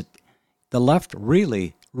face it, the left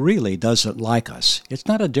really, really doesn't like us. It's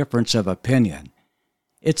not a difference of opinion.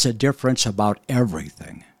 It's a difference about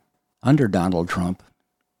everything. Under Donald Trump,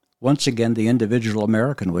 once again the individual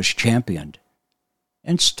American was championed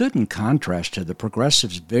and stood in contrast to the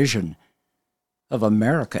progressives' vision of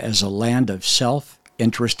America as a land of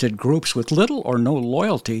self-interested groups with little or no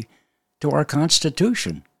loyalty to our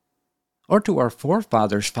Constitution or to our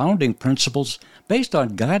forefathers' founding principles based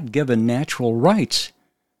on God-given natural rights.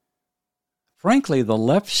 Frankly, the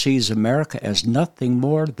left sees America as nothing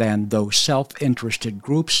more than those self-interested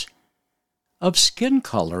groups of skin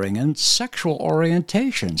coloring and sexual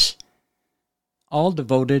orientations, all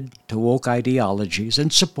devoted to woke ideologies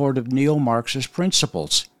in support of neo-Marxist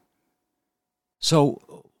principles.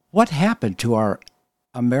 So, what happened to our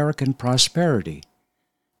American prosperity,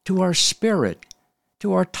 to our spirit,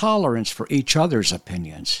 to our tolerance for each other's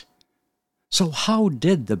opinions? So how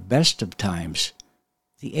did the best of times,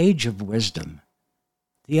 the age of wisdom,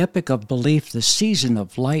 the epic of belief, the season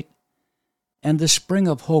of light, and the spring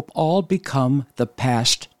of hope all become the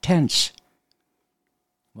past tense?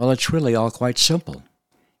 Well, it's really all quite simple.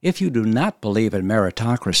 If you do not believe in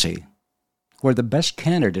meritocracy, where the best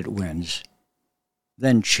candidate wins,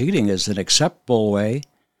 then cheating is an acceptable way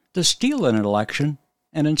to steal an election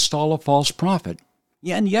and install a false prophet.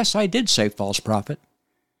 Yeah, and yes, I did say false prophet.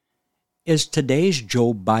 Is today's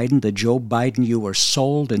Joe Biden the Joe Biden you were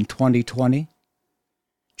sold in 2020?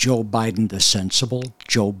 Joe Biden the sensible?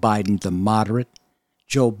 Joe Biden the moderate?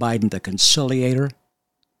 Joe Biden the conciliator?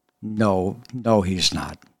 No, he's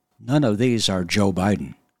not. None of these are Joe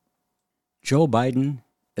Biden. Joe Biden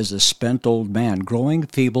is a spent old man, growing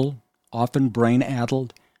feeble, often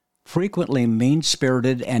brain-addled, frequently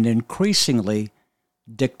mean-spirited, and increasingly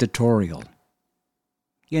dictatorial.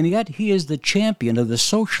 And yet he is the champion of the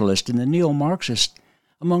socialist and the neo-Marxist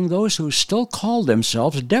among those who still call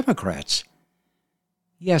themselves Democrats.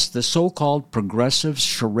 Yes, the so-called progressives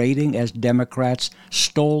charading as Democrats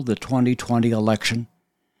stole the 2020 election,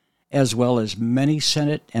 as well as many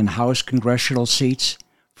Senate and House congressional seats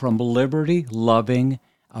from liberty-loving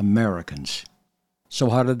Americans. So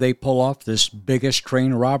how did they pull off this biggest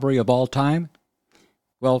train robbery of all time?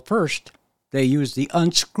 Well, first, they used the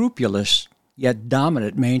unscrupulous yet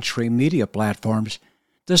dominant mainstream media platforms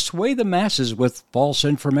to sway the masses with false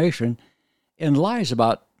information and lies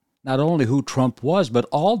about not only who Trump was, but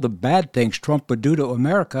all the bad things Trump would do to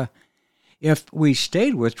America if we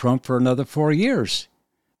stayed with Trump for another 4 years.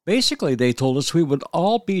 Basically, they told us we would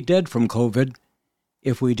all be dead from COVID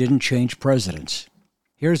if we didn't change presidents.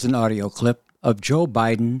 Here's an audio clip of Joe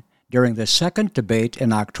Biden during the second debate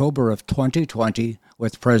in October of 2020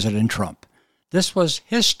 with President Trump. This was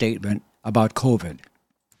his statement about COVID.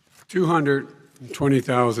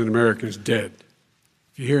 220,000 Americans dead.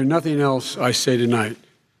 If you hear nothing else I say tonight,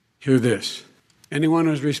 hear this. Anyone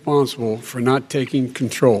who's responsible for not taking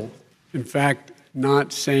control, in fact,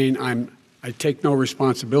 not saying I take no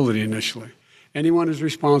responsibility initially, anyone who's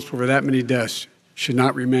responsible for that many deaths should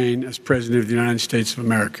not remain as President of the United States of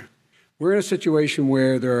America. We're in a situation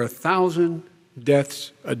where there are 1,000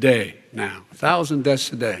 deaths a day now, 1,000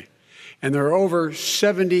 deaths a day. And there are over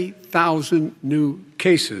 70,000 new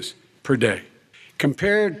cases per day.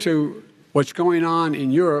 Compared to what's going on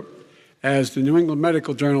in Europe, as the New England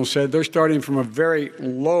Medical Journal said, they're starting from a very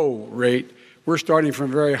low rate. We're starting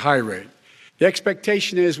from a very high rate. The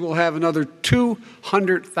expectation is we'll have another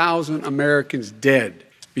 200,000 Americans dead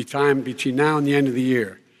between now and the end of the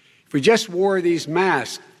year. If we just wore these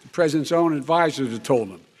masks, the president's own advisors have told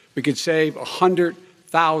him, we could save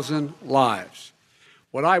 100,000 lives.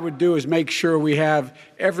 What I would do is make sure we have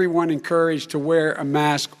everyone encouraged to wear a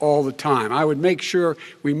mask all the time. I would make sure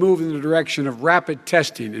we move in the direction of rapid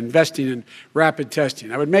testing, investing in rapid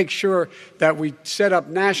testing. I would make sure that we set up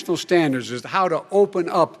national standards as to how to open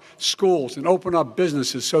up schools and open up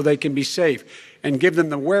businesses so they can be safe and give them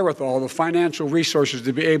the wherewithal, the financial resources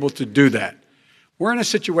to be able to do that. We're in a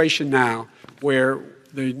situation now where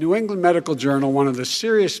the New England Medical Journal, one of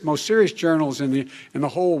the most serious journals in the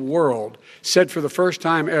whole world, said for the first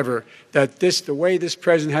time ever that the way this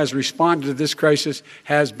president has responded to this crisis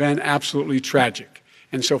has been absolutely tragic.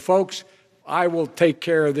 And so, folks, I will take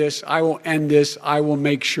care of this. I will end this. I will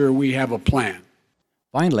make sure we have a plan.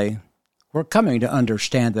 Finally, we're coming to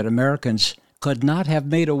understand that Americans could not have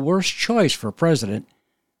made a worse choice for president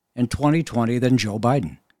in 2020 than Joe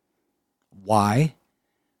Biden. Why?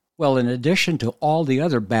 Well, in addition to all the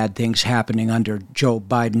other bad things happening under Joe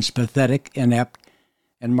Biden's pathetic, inept,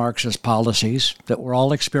 and Marxist policies that we're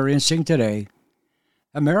all experiencing today,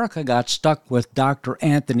 America got stuck with Dr.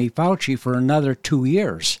 Anthony Fauci for another 2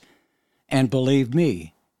 years. And believe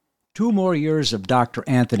me, 2 more years of Dr.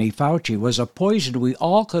 Anthony Fauci was a poison we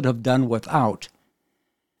all could have done without.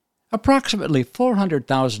 Approximately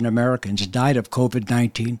 400,000 Americans died of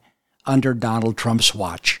COVID-19 under Donald Trump's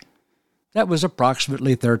watch. That was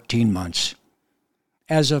approximately 13 months.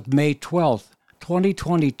 As of May 12,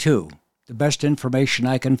 2022, the best information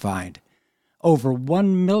I can find, over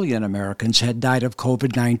 1 million Americans had died of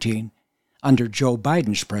COVID-19 under Joe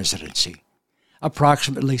Biden's presidency.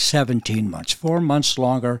 Approximately 17 months, 4 months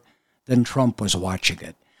longer than Trump was watching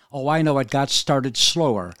it. Oh, I know it got started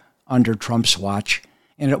slower under Trump's watch,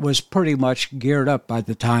 and it was pretty much geared up by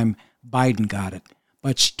the time Biden got it.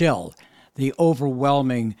 But still, the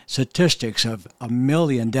overwhelming statistics of 1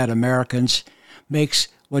 million dead Americans makes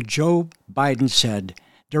what Joe Biden said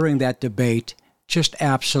during that debate just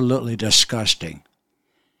absolutely disgusting.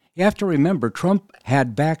 You have to remember, Trump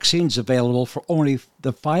had vaccines available for only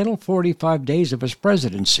the final 45 days of his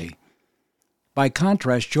presidency. By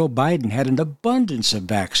contrast, Joe Biden had an abundance of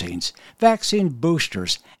vaccines, vaccine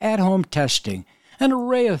boosters, at-home testing, an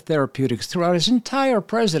array of therapeutics throughout his entire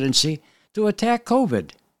presidency to attack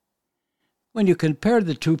COVID. When you compare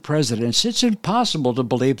the two presidents, it's impossible to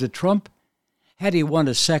believe that Trump, had he won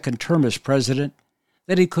a second term as president,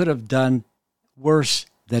 that he could have done worse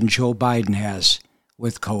than Joe Biden has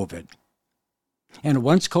with COVID. And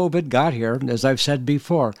once COVID got here, as I've said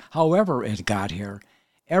before, however it got here,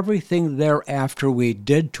 everything thereafter we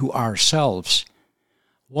did to ourselves.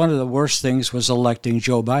 One of the worst things was electing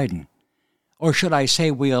Joe Biden. Or should I say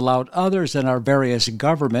we allowed others in our various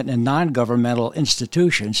government and non-governmental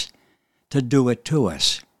institutions to do it to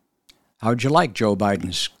us. How'd you like Joe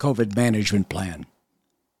Biden's COVID management plan?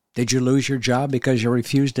 Did you lose your job because you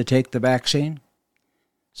refused to take the vaccine?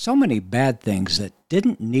 So many bad things that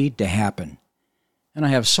didn't need to happen. And I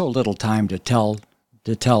have so little time to tell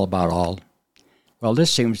about all. Well,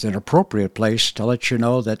 this seems an appropriate place to let you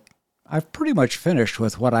know that I've pretty much finished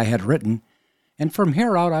with what I had written, and from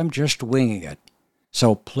here out I'm just winging it.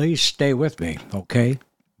 So please stay with me, okay?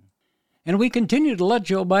 And we continue to let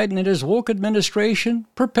Joe Biden and his woke administration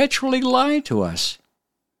perpetually lie to us.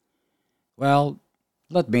 Well,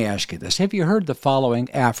 let me ask you this. Have you heard the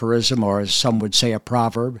following aphorism, or as some would say, a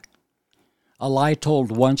proverb? A lie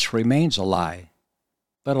told once remains a lie,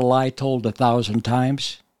 but a lie told 1,000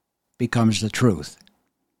 times becomes the truth.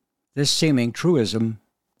 This seeming truism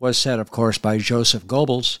was said, of course, by Joseph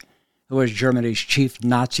Goebbels, who was Germany's chief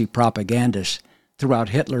Nazi propagandist throughout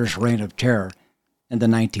Hitler's reign of terror in the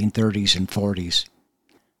 1930s and 40s.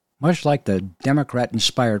 Much like the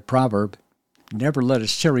Democrat-inspired proverb, never let a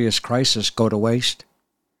serious crisis go to waste,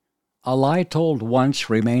 a lie told once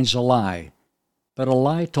remains a lie, but a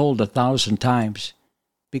lie told 1,000 times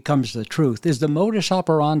becomes the truth, is the modus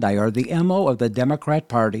operandi, or the MO of the Democrat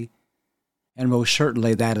Party, and most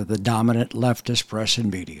certainly that of the dominant leftist press and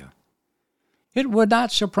media. It would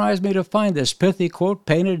not surprise me to find this pithy quote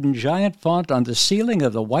painted in giant font on the ceiling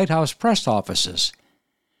of the White House press offices.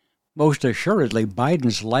 Most assuredly,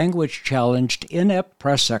 Biden's language-challenged, inept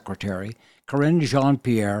press secretary, Karine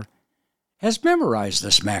Jean-Pierre, has memorized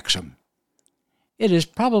this maxim. It is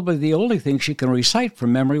probably the only thing she can recite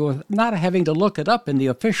from memory with not having to look it up in the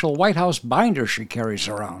official White House binder she carries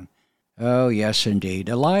around. Oh, yes, indeed.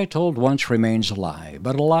 A lie told once remains a lie,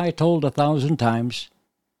 but a lie told 1,000 times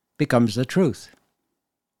becomes the truth.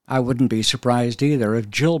 I wouldn't be surprised either if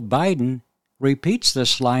Jill Biden repeats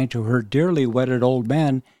this line to her dearly wedded old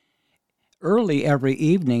man early every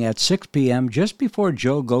evening at 6 p.m. just before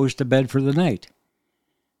Joe goes to bed for the night.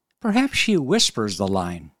 Perhaps she whispers the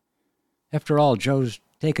line. After all, Joe's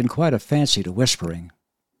taken quite a fancy to whispering.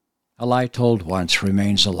 A lie told once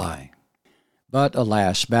remains a lie. But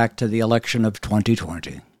alas, back to the election of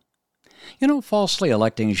 2020. Falsely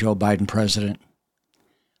electing Joe Biden president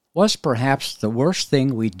was perhaps the worst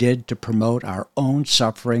thing we did to promote our own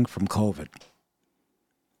suffering from COVID.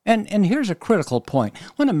 And here's a critical point.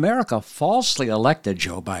 When America falsely elected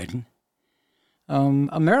Joe Biden,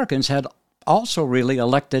 Americans had also really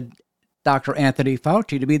elected Dr. Anthony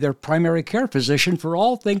Fauci to be their primary care physician for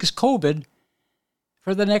all things COVID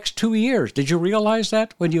for the next 2 years. Did you realize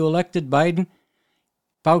that when you elected Biden,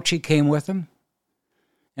 Fauci came with him?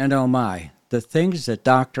 And oh my, the things that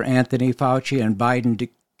Dr. Anthony Fauci and Biden,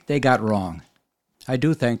 they got wrong. I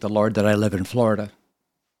do thank the Lord that I live in Florida.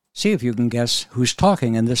 See if you can guess who's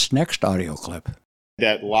talking in this next audio clip.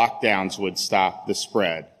 That lockdowns would stop the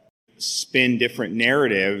spread, spin different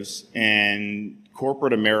narratives, and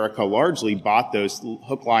corporate America largely bought those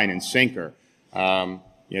hook, line, and sinker.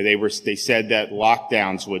 They said that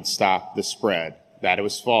lockdowns would stop the spread. That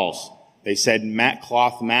was false. They said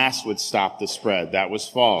cloth masks would stop the spread. That was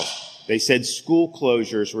false. They said school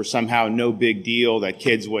closures were somehow no big deal, that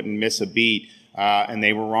kids wouldn't miss a beat, and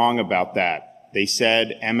they were wrong about that. They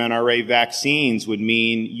said mRNA vaccines would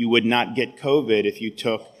mean you would not get COVID if you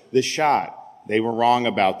took the shot. They were wrong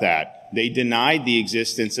about that. They denied the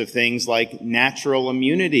existence of things like natural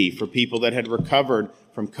immunity for people that had recovered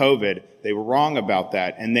from COVID. They were wrong about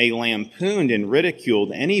that. And they lampooned and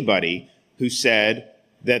ridiculed anybody who said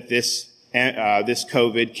that this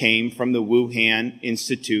COVID came from the Wuhan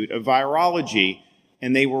Institute of Virology.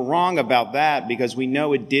 And they were wrong about that because we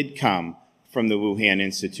know it did come from the Wuhan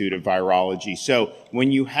Institute of Virology. So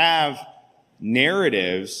when you have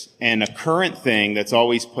narratives and a current thing that's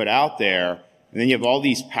always put out there, and then you have all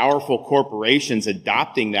these powerful corporations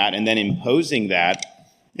adopting that and then imposing that,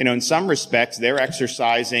 in some respects, they're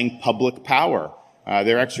exercising public power.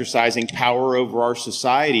 They're exercising power over our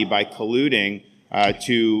society by colluding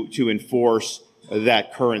to enforce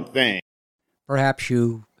that current thing. Perhaps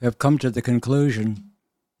you have come to the conclusion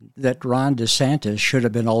that Ron DeSantis should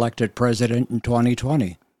have been elected president in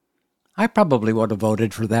 2020. I probably would have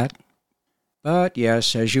voted for that. But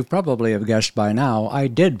yes, as you probably have guessed by now, I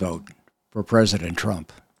did vote for President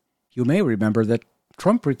Trump. You may remember that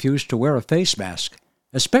Trump refused to wear a face mask,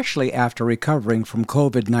 especially after recovering from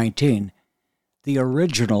COVID-19, the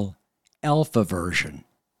original alpha version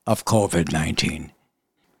of COVID-19.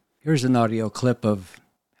 Here's an audio clip of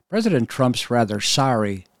President Trump's rather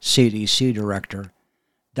sorry CDC director,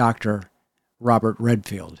 Dr. Robert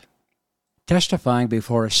Redfield, testifying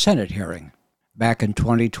before a Senate hearing back in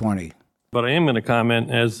 2020. But I am going to comment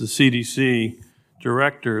as the CDC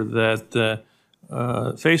director that these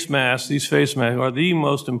face masks are the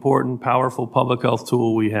most important, powerful public health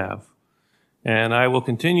tool we have. And I will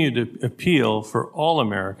continue to appeal for all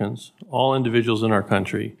Americans, all individuals in our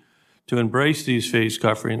country, to embrace these face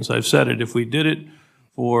coverings. I've said it, if we did it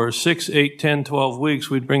for 6, 8, 10, 12 weeks,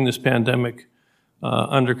 we'd bring this pandemic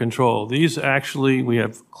under control. These actually, we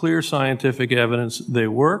have clear scientific evidence they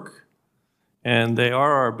work, and they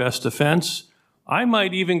are our best defense. I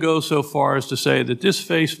might even go so far as to say that this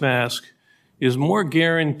face mask is more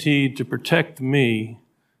guaranteed to protect me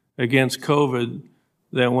against COVID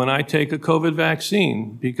than when I take a COVID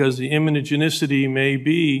vaccine, because the immunogenicity may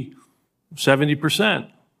be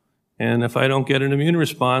 70%. And if I don't get an immune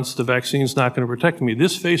response, the vaccine's not going to protect me.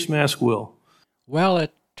 This face mask will. Well,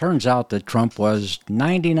 it turns out that Trump was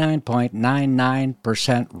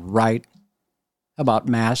 99.99% right about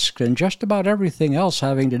masks and just about everything else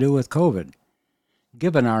having to do with COVID,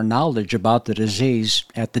 given our knowledge about the disease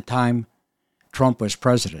at the time Trump was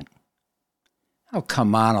president. Oh,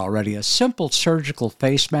 come on already. A simple surgical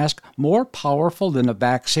face mask more powerful than a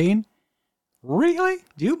vaccine? Really?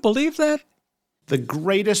 Do you believe that? The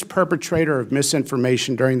greatest perpetrator of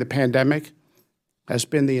misinformation during the pandemic has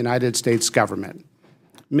been the United States government.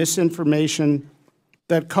 Misinformation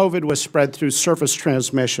that COVID was spread through surface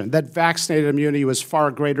transmission, that vaccinated immunity was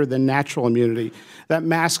far greater than natural immunity, that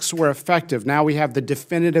masks were effective. Now we have the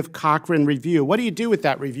definitive Cochrane review. What do you do with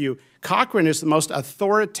that review? Cochrane is the most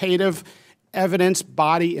authoritative evidence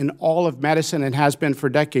body in all of medicine and has been for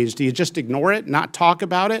decades. Do you just ignore it, not talk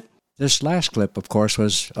about it? This last clip, of course,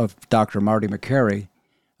 was of Dr. Marty Makary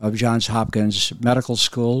of Johns Hopkins Medical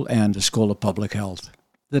School and the School of Public Health.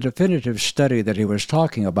 The definitive study that he was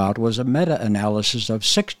talking about was a meta-analysis of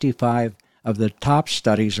 65 of the top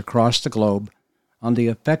studies across the globe on the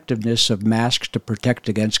effectiveness of masks to protect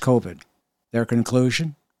against COVID. Their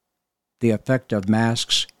conclusion? The effect of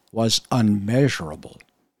masks was unmeasurable.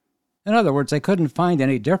 In other words, they couldn't find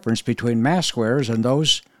any difference between mask wearers and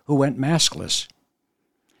those who went maskless.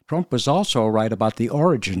 Trump was also right about the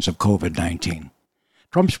origins of COVID-19.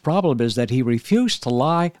 Trump's problem is that he refused to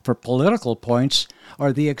lie for political points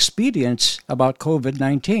or the expedience about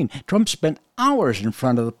COVID-19. Trump spent hours in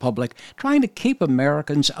front of the public trying to keep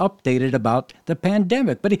Americans updated about the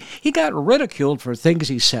pandemic, but he got ridiculed for things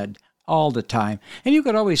he said all the time. And you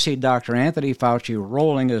could always see Dr. Anthony Fauci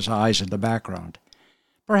rolling his eyes in the background.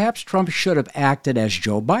 Perhaps Trump should have acted as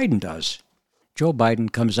Joe Biden does. Joe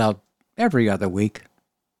Biden comes out every other week.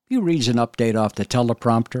 He reads an update off the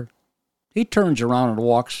teleprompter. He turns around and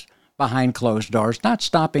walks behind closed doors, not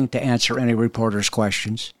stopping to answer any reporter's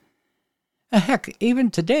questions. Heck, even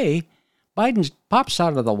today, Biden pops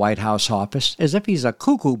out of the White House office as if he's a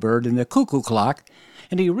cuckoo bird in the cuckoo clock,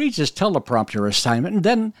 and he reads his teleprompter assignment,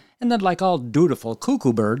 and then like all dutiful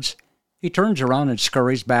cuckoo birds, he turns around and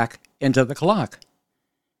scurries back into the clock.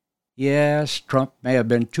 Yes, Trump may have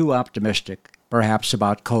been too optimistic, perhaps,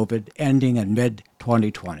 about COVID ending in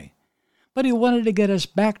mid-2020. But he wanted to get us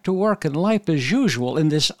back to work and life as usual in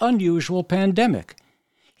this unusual pandemic.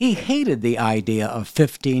 He hated the idea of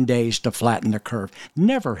 15 days to flatten the curve.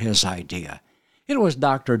 Never his idea. It was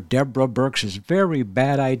Dr. Deborah Birx's very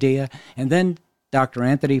bad idea, and then Dr.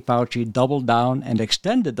 Anthony Fauci doubled down and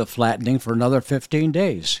extended the flattening for another 15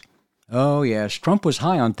 days. Oh, yes, Trump was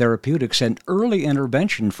high on therapeutics and early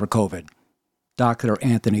intervention for COVID. Dr.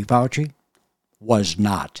 Anthony Fauci was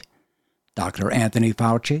not. Dr. Anthony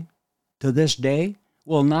Fauci, to this day,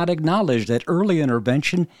 will not acknowledge that early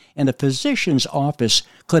intervention in a physician's office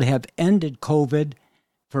could have ended COVID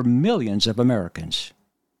for millions of Americans.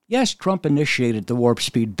 Yes, Trump initiated the warp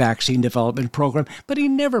speed vaccine development program, but he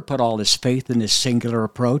never put all his faith in his singular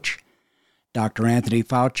approach. Dr. Anthony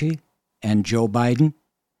Fauci and Joe Biden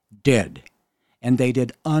did, and they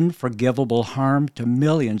did unforgivable harm to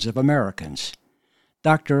millions of Americans.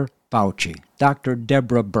 Dr. Fauci, Dr.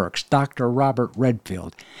 Deborah Birx, Dr. Robert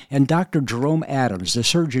Redfield, and Dr. Jerome Adams, the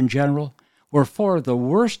Surgeon General, were four of the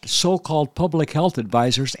worst so-called public health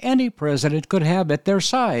advisors any president could have at their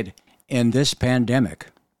side in this pandemic.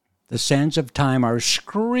 The sands of time are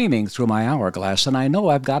screaming through my hourglass, and I know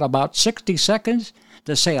I've got about 60 seconds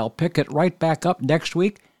to say I'll pick it right back up next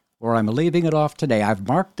week, or I'm leaving it off today. I've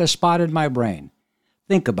marked a spot in my brain.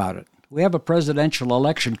 Think about it. We have a presidential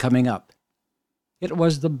election coming up. It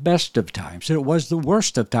was the best of times. It was the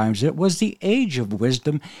worst of times. It was the age of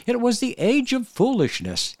wisdom. It was the age of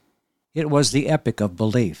foolishness. It was the epoch of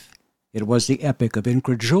belief. It was the epoch of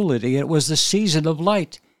incredulity. It was the season of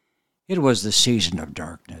light. It was the season of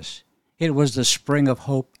darkness. It was the spring of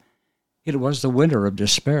hope. It was the winter of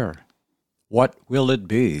despair. What will it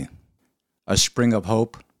be? A spring of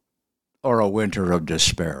hope or a winter of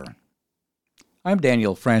despair? I'm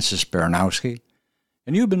Daniel Francis Baranowski,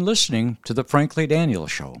 and you've been listening to The Frankly Daniel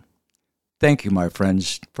Show. Thank you, my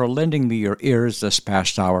friends, for lending me your ears this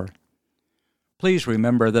past hour. Please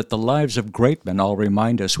remember that the lives of great men all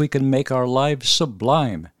remind us we can make our lives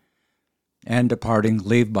sublime, and departing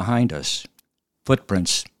leave behind us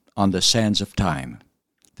footprints on the sands of time.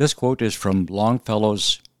 This quote is from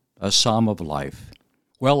Longfellow's A Psalm of Life.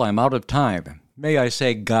 Well, I'm out of time. May I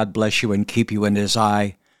say God bless you and keep you in his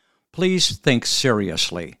eye. Please think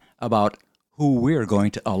seriously about who we're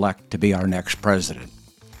going to elect to be our next president.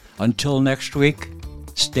 Until next week,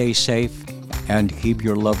 stay safe and keep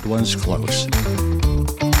your loved ones close.